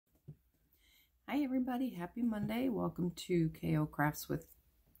Hi everybody, happy Monday. Welcome to KO Crafts with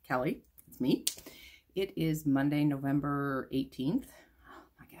Kelly. It's me. It is Monday, November 18th. Oh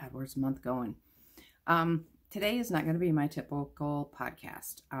my God, where's the month going? Today is not going to be my typical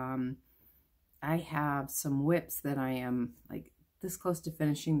podcast. I have some whips that I am like this close to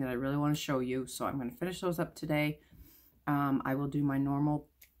finishing that I really want to show you. So I'm going to finish those up today. I will do my normal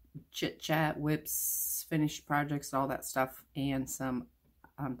chit chat, whips, finished projects, all that stuff, and some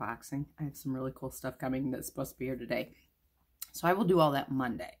unboxing. I have some really cool stuff coming that's supposed to be here today. So I will do all that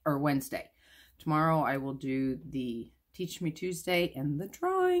Monday or Wednesday. Tomorrow I will do the Teach Me Tuesday and the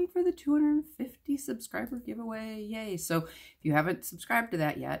drawing for the 250 subscriber giveaway. Yay. So if you haven't subscribed to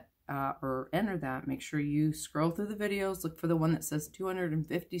that yet or entered that, make sure you scroll through the videos, look for the one that says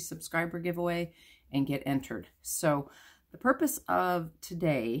 250 subscriber giveaway and get entered. So the purpose of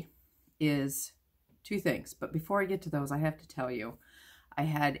today is two things. But before I get to those, I have to tell you, I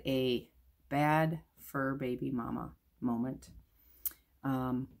had a bad fur baby mama moment.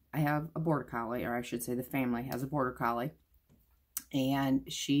 I have a border collie, or I should say the family has a border collie, and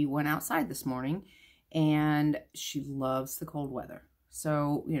she went outside this morning and she loves the cold weather.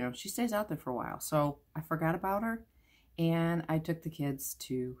 So, you know, she stays out there for a while. So I forgot about her and I took the kids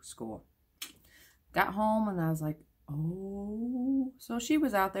to school. Got home and I was like, oh, so she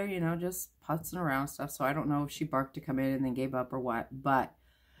was out there, you know, just putzing around stuff. So I don't know if she barked to come in and then gave up or what. But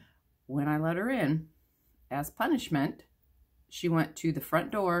when I let her in, as punishment, she went to the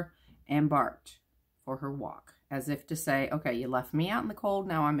front door and barked for her walk, as if to say, okay, you left me out in the cold.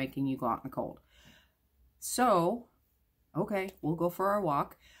 Now I'm making you go out in the cold. So, okay, we'll go for our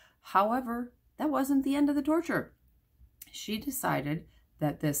walk. However, that wasn't the end of the torture. She decided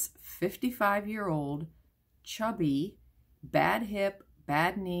that this 55-year-old chubby, bad hip,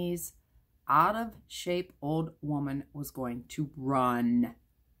 bad knees, out of shape old woman was going to run.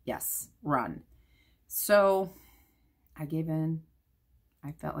 Yes, run. So I gave in.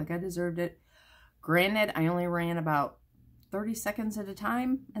 I felt like I deserved it. Granted, I only ran about 30 seconds at a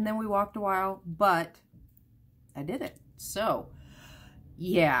time and then we walked a while, but I did it. So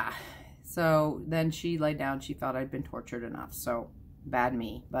yeah. So then she laid down. She felt I'd been tortured enough. So bad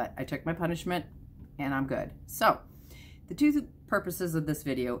me, but I took my punishment and I'm good. So the two purposes of this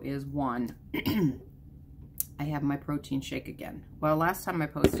video is, one, I have my protein shake again. Well, last time I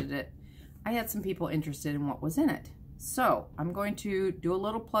posted it, I had some people interested in what was in it. So I'm going to do a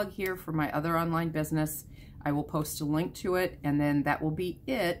little plug here for my other online business. I will post a link to it and then that will be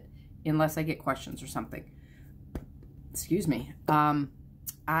it unless I get questions or something. Excuse me.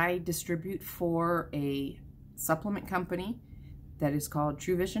 I distribute for a supplement company that is called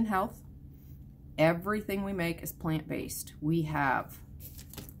Truvision Health. Everything we make is plant-based. We have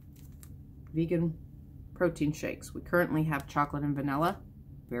vegan protein shakes. We currently have chocolate and vanilla.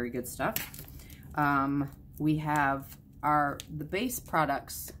 Very good stuff. We have the base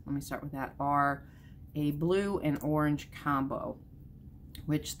products, let me start with that, are a blue and orange combo,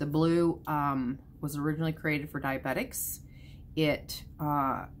 which the blue was originally created for diabetics. It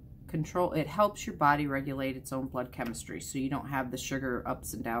helps your body regulate its own blood chemistry so you don't have the sugar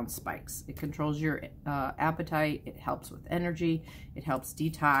ups and down spikes. It controls your appetite. It helps with energy. It helps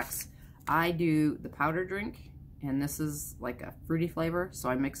detox. I do the powder drink, and this is like a fruity flavor, so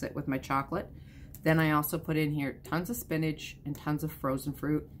I mix it with my chocolate. Then I also put in here tons of spinach and tons of frozen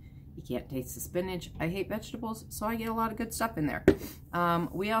fruit. You can't taste the spinach. I hate vegetables, so I get a lot of good stuff in there.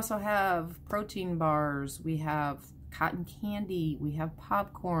 We also have protein bars. We have cotton candy, we have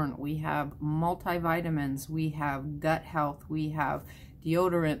popcorn, we have multivitamins, we have gut health, we have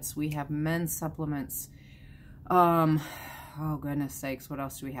deodorants, we have men's supplements. Oh goodness sakes, what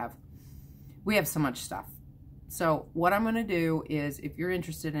else do we have? We have so much stuff. So what I'm going to do is, if you're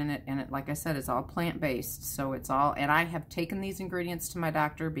interested in it, and like I said, it's all plant-based, so it's all, and I have taken these ingredients to my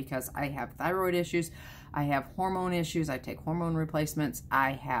doctor because I have thyroid issues, I have hormone issues, I take hormone replacements,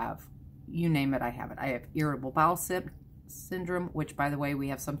 I have, you name it, I have it. I have irritable bowel syndrome, which, by the way, we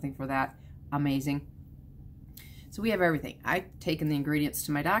have something for that. Amazing. So we have everything. I've taken the ingredients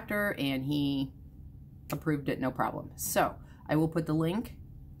to my doctor, and he approved it, no problem. So I will put the link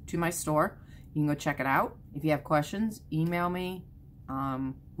to my store. You can go check it out. If you have questions, email me.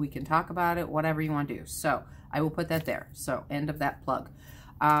 We can talk about it, whatever you want to do. So I will put that there. So end of that plug.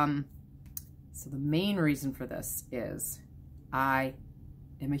 So the main reason for this is I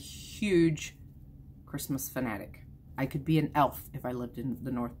am a huge Christmas fanatic. I could be an elf if I lived in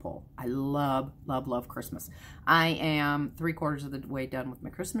the North Pole. I love, love, love Christmas. I am 3/4 of the way done with my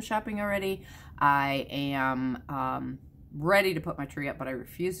Christmas shopping already. I am ready to put my tree up, but I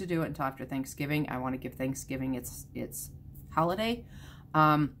refuse to do it until after Thanksgiving. I want to give Thanksgiving its holiday.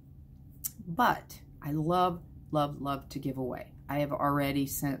 but I love, love, love to give away. I have already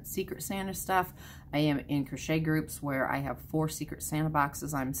sent Secret Santa stuff. I am in crochet groups where I have 4 Secret Santa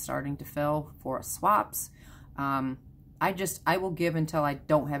boxes I'm starting to fill for swaps. I will give until I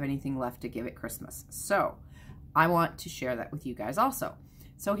don't have anything left to give at Christmas. So I want to share that with you guys also.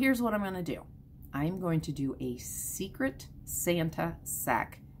 So here's what I'm going to do. I'm going to do a Secret Santa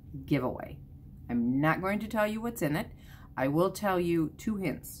sack giveaway. I'm not going to tell you what's in it. I will tell you 2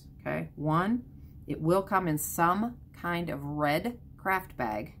 hints, okay? 1, it will come in some kind of red craft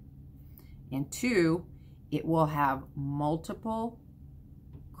bag. And 2, it will have multiple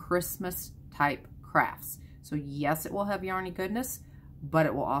Christmas type crafts. So yes, it will have yarny goodness, but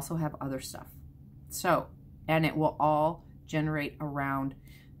it will also have other stuff. So, and it will all generate around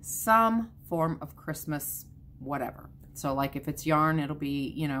some form of Christmas whatever. So like if it's yarn, it'll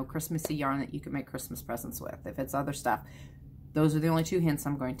be, you know, Christmassy yarn that you can make Christmas presents with. If it's other stuff, those are the only 2 hints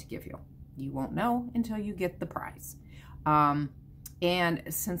I'm going to give you. You won't know until you get the prize. And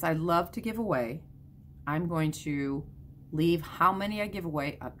since I love to give away, I'm going to leave how many I give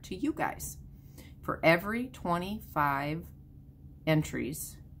away up to you guys. For every 25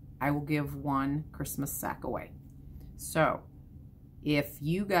 entries, I will give 1 Christmas sack away. So if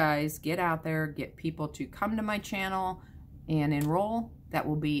you guys get out there, get people to come to my channel and enroll, that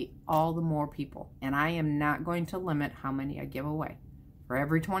will be all the more people. And I am not going to limit how many I give away. For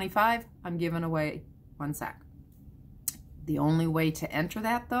every 25, I'm giving away 1 sack. The only way to enter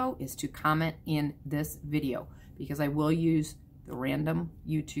that, though, is to comment in this video, because I will use the random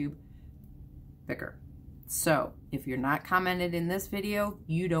YouTube picker. So if you're not commented in this video,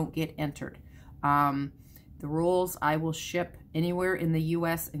 you don't get entered. The rules, I will ship anywhere in the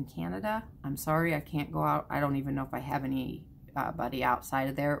US and Canada. I'm sorry, I can't go out. I don't even know if I have anybody outside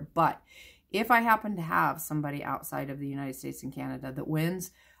of there. But if I happen to have somebody outside of the United States and Canada that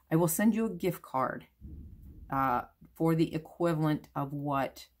wins, I will send you a gift card for the equivalent of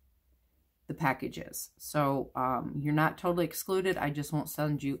what the package is. So you're not totally excluded. I just won't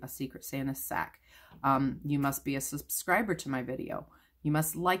send you a Secret Santa sack. You must be a subscriber to my video. You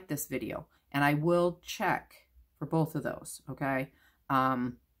must like this video. And I will check for both of those, okay?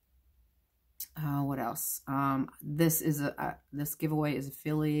 What else? This giveaway is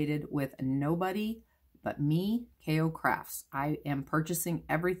affiliated with nobody but me, KO Crafts. I am purchasing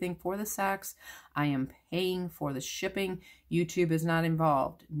everything for the sacks. I am paying for the shipping. YouTube is not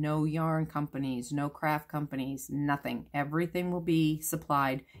involved. No yarn companies, no craft companies, nothing. Everything will be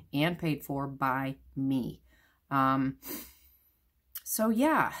supplied and paid for by me. So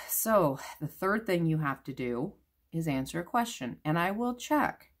yeah, so the third thing you have to do is answer a question. And I will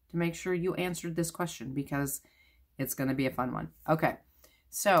check to make sure you answered this question because it's going to be a fun one. Okay,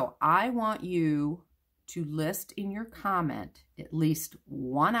 so I want you to list in your comment at least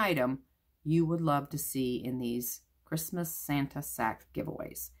 1 item you would love to see in these Christmas Santa sack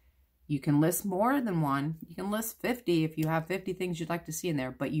giveaways. You can list more than 1. You can list 50 if you have 50 things you'd like to see in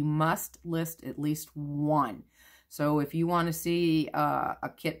there, but you must list at least 1. So if you want to see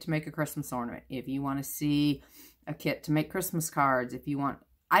a kit to make a Christmas ornament, if you want to see a kit to make Christmas cards, if you want,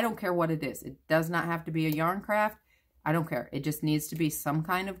 I don't care what it is. It does not have to be a yarn craft. I don't care. It just needs to be some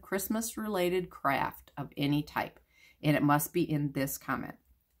kind of Christmas-related craft of any type. And it must be in this comment.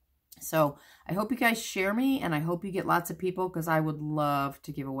 So I hope you guys share me, and I hope you get lots of people, because I would love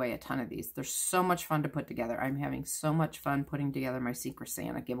to give away a ton of these. They're so much fun to put together. I'm having so much fun putting together my Secret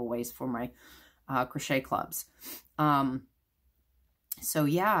Santa giveaways for my crochet clubs. So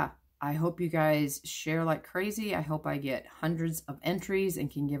yeah, I hope you guys share like crazy. I hope I get hundreds of entries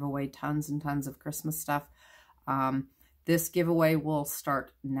and can give away tons and tons of Christmas stuff. This giveaway will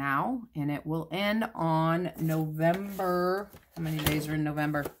start now, and it will end on November, how many days are in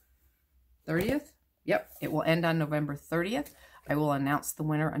November? 30th? Yep, it will end on November 30th. I will announce the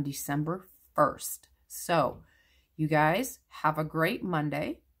winner on December 1st. So, you guys have a great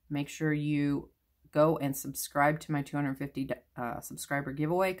Monday. Make sure you go and subscribe to my 250 subscriber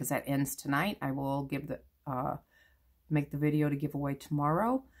giveaway, because that ends tonight. I will give the make the video to give away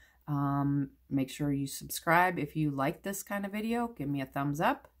tomorrow. Make sure you subscribe. If you like this kind of video, give me a thumbs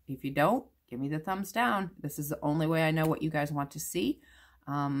up. If you don't, give me the thumbs down. This is the only way I know what you guys want to see.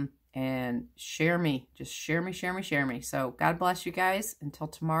 And share me. Just share me, share me, share me. So God bless you guys. Until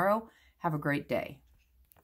tomorrow, have a great day.